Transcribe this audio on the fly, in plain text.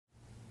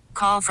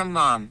Call from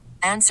mom.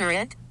 Answer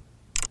it.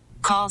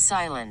 Call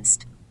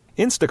silenced.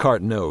 Instacart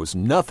knows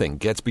nothing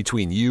gets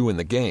between you and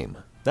the game.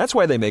 That's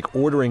why they make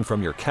ordering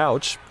from your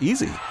couch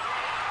easy.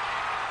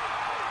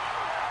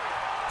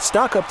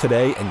 Stock up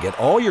today and get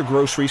all your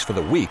groceries for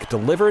the week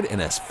delivered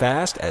in as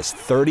fast as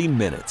 30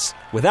 minutes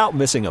without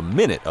missing a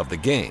minute of the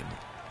game.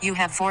 You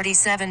have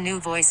 47 new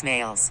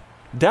voicemails.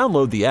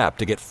 Download the app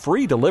to get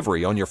free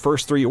delivery on your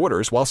first 3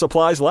 orders while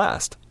supplies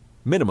last.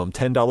 Minimum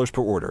 $10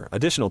 per order.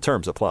 Additional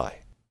terms apply.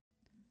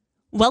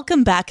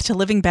 Welcome back to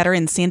Living Better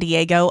in San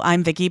Diego.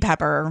 I'm Vicki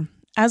Pepper.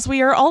 As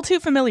we are all too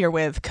familiar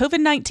with,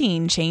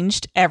 COVID-19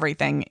 changed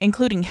everything,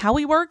 including how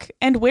we work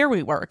and where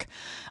we work.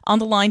 On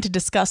the line to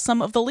discuss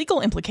some of the legal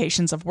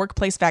implications of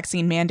workplace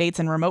vaccine mandates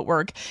and remote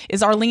work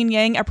is Arlene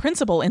Yang, a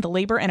principal in the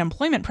Labor and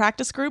Employment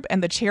Practice Group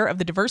and the chair of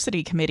the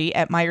Diversity Committee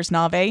at Meyers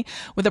Nave,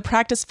 with a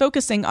practice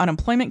focusing on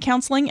employment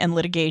counseling and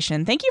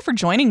litigation. Thank you for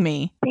joining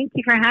me. Thank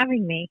you for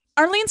having me.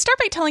 Arlene, start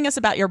by telling us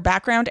about your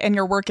background and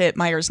your work at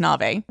Meyers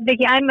Nave.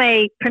 Vicki, I'm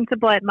a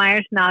principal at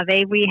Meyers Nave.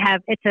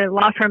 It's a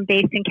law firm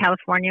based in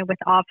California with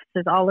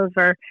offices all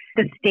over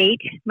the state.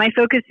 My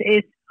focus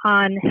is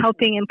on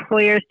helping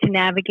employers to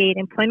navigate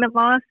employment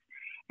laws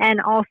and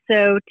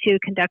also to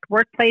conduct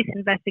workplace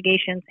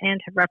investigations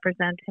and to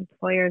represent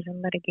employers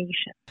in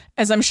litigation.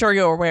 As I'm sure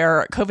you're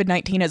aware,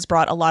 COVID-19 has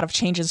brought a lot of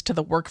changes to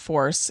the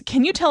workforce.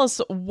 Can you tell us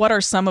what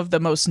are some of the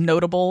most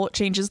notable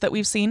changes that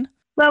we've seen?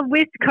 Well,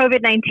 with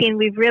COVID-19,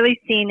 we've really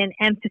seen an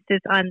emphasis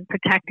on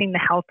protecting the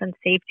health and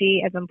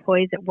safety of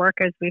employees at work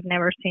as we've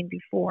never seen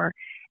before.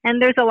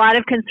 And there's a lot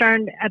of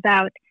concern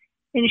about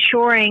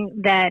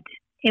ensuring that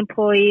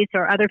employees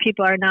or other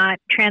people are not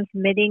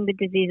transmitting the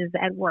diseases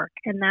at work.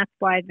 And that's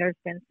why there's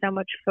been so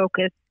much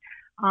focus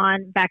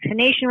on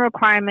vaccination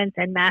requirements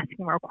and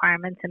masking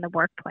requirements in the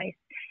workplace.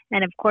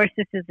 And of course,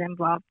 this has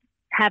involved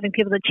having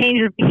people to change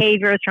their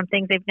behaviors from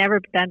things they've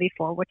never done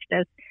before, which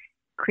does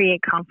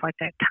create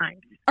conflict at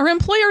times. Are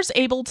employers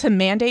able to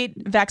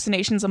mandate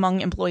vaccinations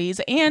among employees,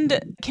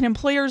 and can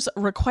employers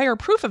require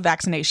proof of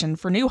vaccination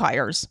for new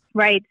hires?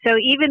 Right. So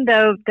even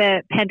though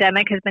the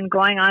pandemic has been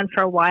going on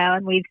for a while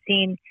and we've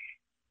seen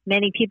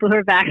many people who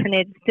are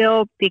vaccinated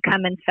still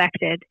become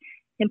infected,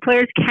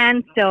 employers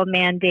can still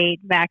mandate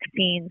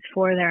vaccines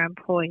for their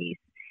employees.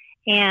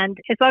 And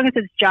as long as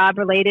it's job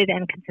related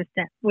and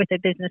consistent with a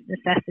business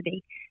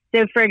necessity.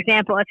 So for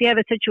example, if you have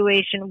a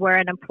situation where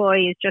an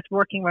employee is just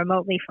working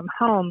remotely from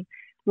home,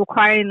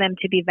 requiring them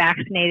to be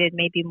vaccinated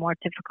may be more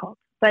difficult.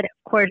 But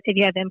of course, if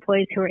you have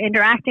employees who are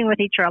interacting with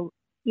each other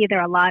either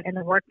a lot in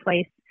the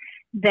workplace,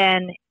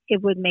 then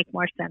it would make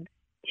more sense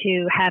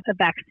to have a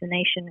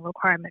vaccination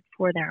requirement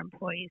for their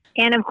employees.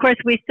 And of course,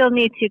 we still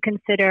need to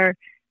consider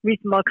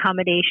reasonable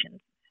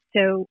accommodations.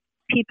 So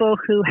people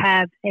who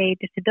have a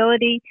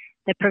disability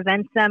that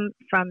prevents them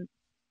from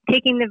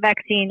taking the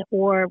vaccine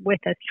or with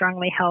a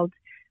strongly held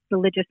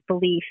religious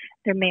belief,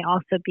 there may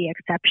also be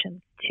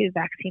exceptions to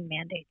vaccine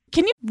mandates.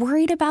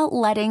 Worried about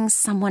letting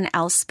someone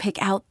else pick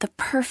out the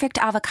perfect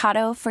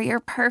avocado for your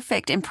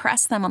perfect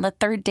impress them on the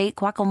third date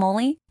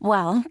guacamole?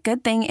 Well,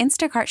 good thing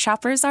Instacart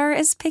shoppers are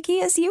as picky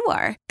as you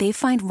are. They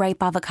find ripe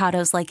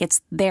avocados like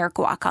it's their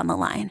guac on the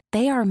line.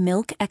 They are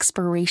milk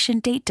expiration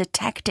date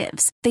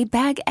detectives. They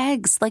bag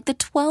eggs like the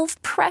 12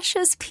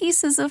 precious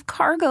pieces of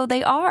cargo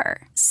they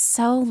are.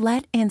 So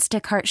let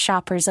Instacart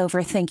shoppers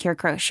overthink your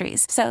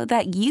groceries so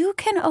that you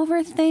can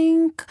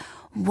overthink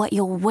what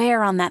you'll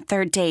wear on that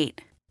third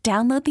date.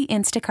 Download the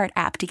Instacart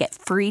app to get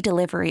free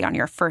delivery on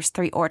your first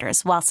 3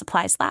 orders while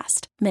supplies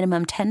last.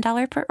 Minimum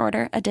 $10 per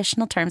order.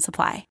 Additional terms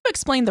apply.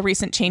 Explain the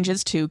recent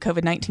changes to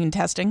COVID-19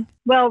 testing.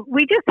 Well,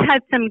 we just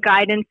had some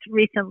guidance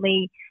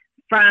recently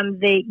from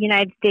the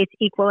United States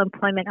Equal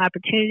Employment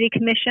Opportunity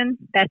Commission.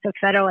 That's a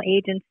federal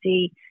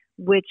agency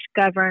which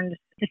governs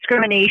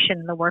discrimination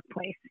in the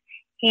workplace.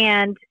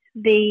 And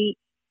the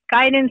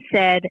guidance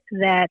said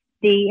that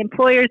the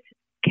employers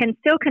can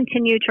still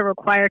continue to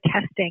require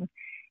testing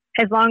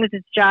as long as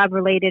it's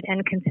job-related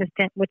and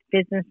consistent with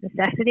business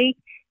necessity,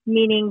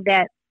 meaning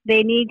that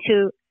they need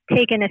to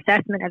take an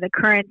assessment of the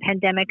current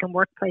pandemic and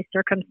workplace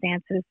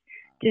circumstances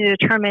to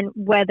determine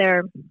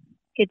whether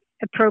it's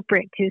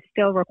appropriate to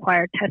still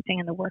require testing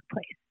in the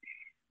workplace.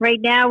 Right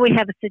now, we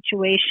have a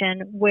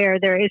situation where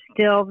there is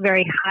still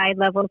very high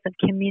levels of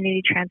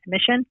community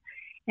transmission.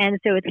 And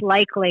so it's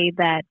likely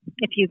that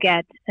if you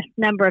get a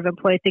number of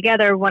employees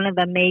together, one of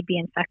them may be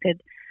infected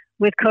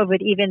with COVID,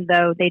 even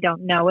though they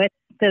don't know it.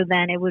 So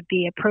then it would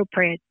be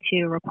appropriate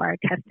to require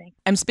testing.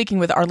 I'm speaking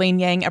with Arlene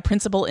Yang, a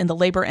principal in the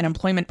Labor and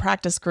Employment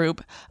Practice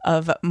Group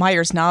of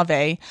Meyers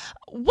Nave.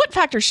 What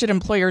factors should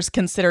employers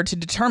consider to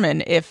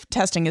determine if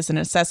testing is a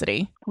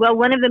necessity? Well,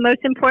 one of the most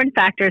important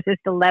factors is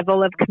the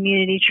level of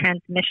community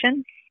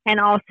transmission. And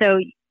also,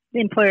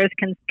 employers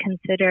can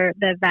consider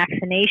the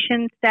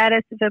vaccination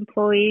status of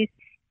employees.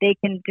 They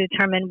can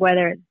determine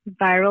whether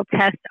viral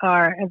tests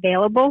are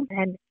available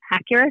and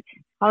accurate.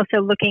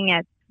 Also looking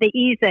at the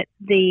ease that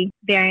the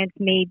variants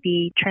may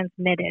be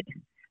transmitted,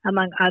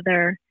 among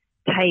other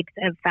types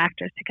of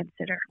factors to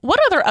consider. What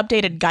other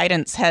updated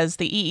guidance has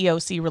the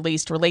EEOC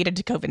released related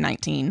to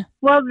COVID-19?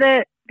 Well,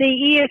 the The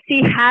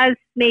EEOC has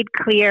made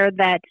clear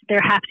that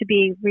there have to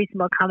be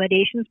reasonable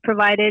accommodations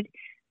provided.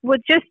 Well,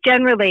 just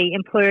generally,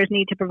 employers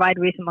need to provide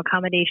reasonable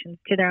accommodations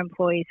to their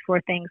employees for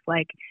things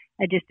like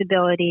a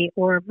disability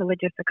or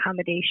religious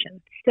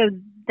accommodation. So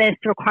this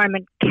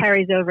requirement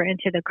carries over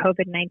into the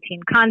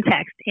COVID-19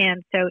 context.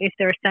 And so if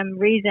there's some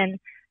reason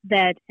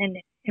that an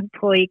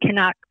employee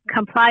cannot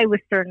comply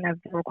with certain of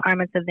the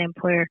requirements of the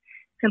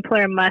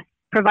employer must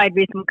provide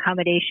reasonable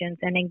accommodations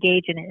and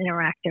engage in an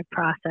interactive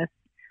process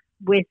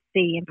with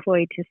the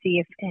employee to see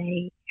if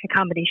any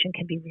accommodation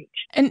can be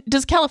reached. And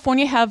does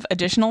California have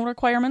additional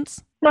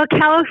requirements? Well,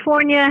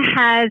 California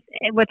has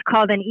what's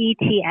called an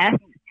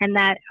ETS, and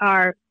that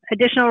are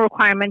additional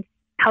requirements,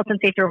 health and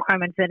safety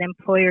requirements that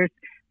employers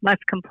must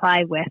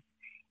comply with.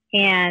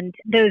 And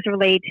those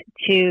relate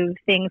to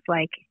things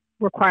like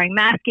requiring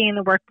masking in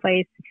the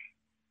workplace,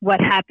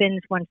 what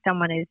happens when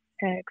someone is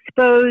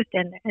exposed,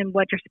 and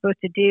what you're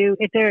supposed to do.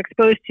 If they're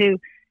exposed to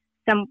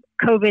some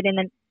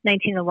COVID-19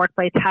 in the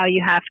workplace, how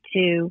you have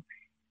to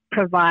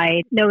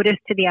provide notice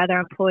to the other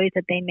employees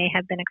that they may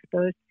have been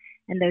exposed,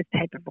 and those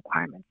type of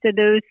requirements. So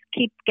those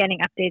keep getting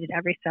updated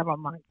every several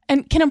months.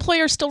 And can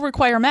employers still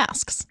require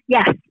masks?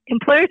 Yes,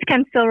 employers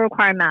can still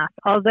require masks,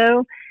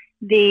 although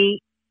the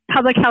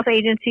public health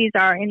agencies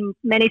are in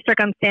many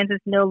circumstances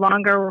no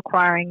longer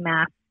requiring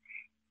masks.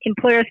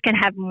 Employers can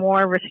have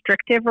more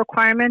restrictive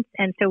requirements,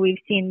 and so we've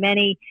seen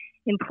many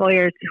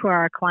employers who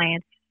are our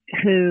clients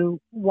who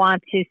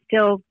want to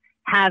still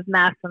have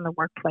masks in the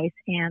workplace,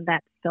 and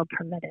that's still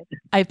permitted.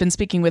 I've been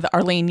speaking with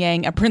Arlene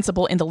Yang, a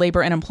principal in the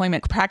Labor and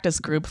Employment Practice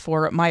Group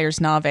for Meyers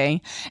Nave.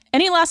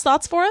 Any last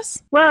thoughts for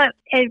us? Well,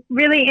 a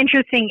really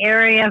interesting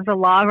area of the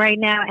law right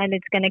now, and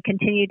it's going to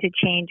continue to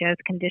change as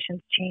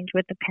conditions change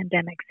with the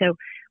pandemic. So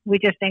we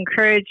just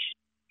encourage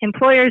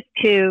employers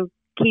to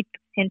keep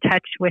in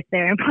touch with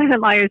their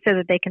employment lawyers so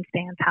that they can stay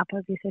on top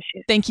of these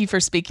issues. Thank you for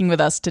speaking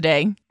with us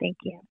today. Thank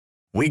you.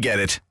 We get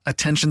it.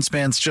 Attention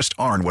spans just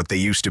aren't what they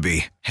used to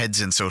be. Heads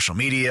in social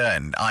media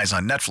and eyes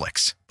on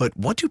Netflix. But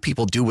what do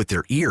people do with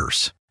their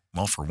ears?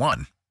 Well, for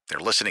one, they're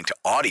listening to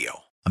audio.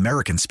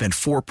 Americans spend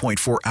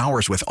 4.4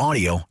 hours with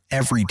audio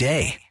every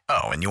day.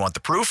 Oh, and you want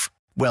the proof?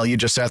 Well, you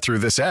just sat through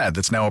this ad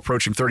that's now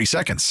approaching 30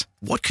 seconds.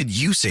 What could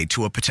you say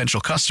to a potential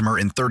customer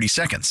in 30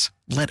 seconds?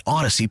 Let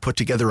Odyssey put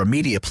together a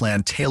media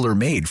plan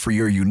tailor-made for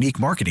your unique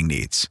marketing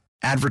needs.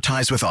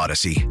 Advertise with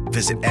Odyssey.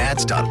 Visit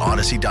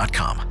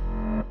ads.odyssey.com.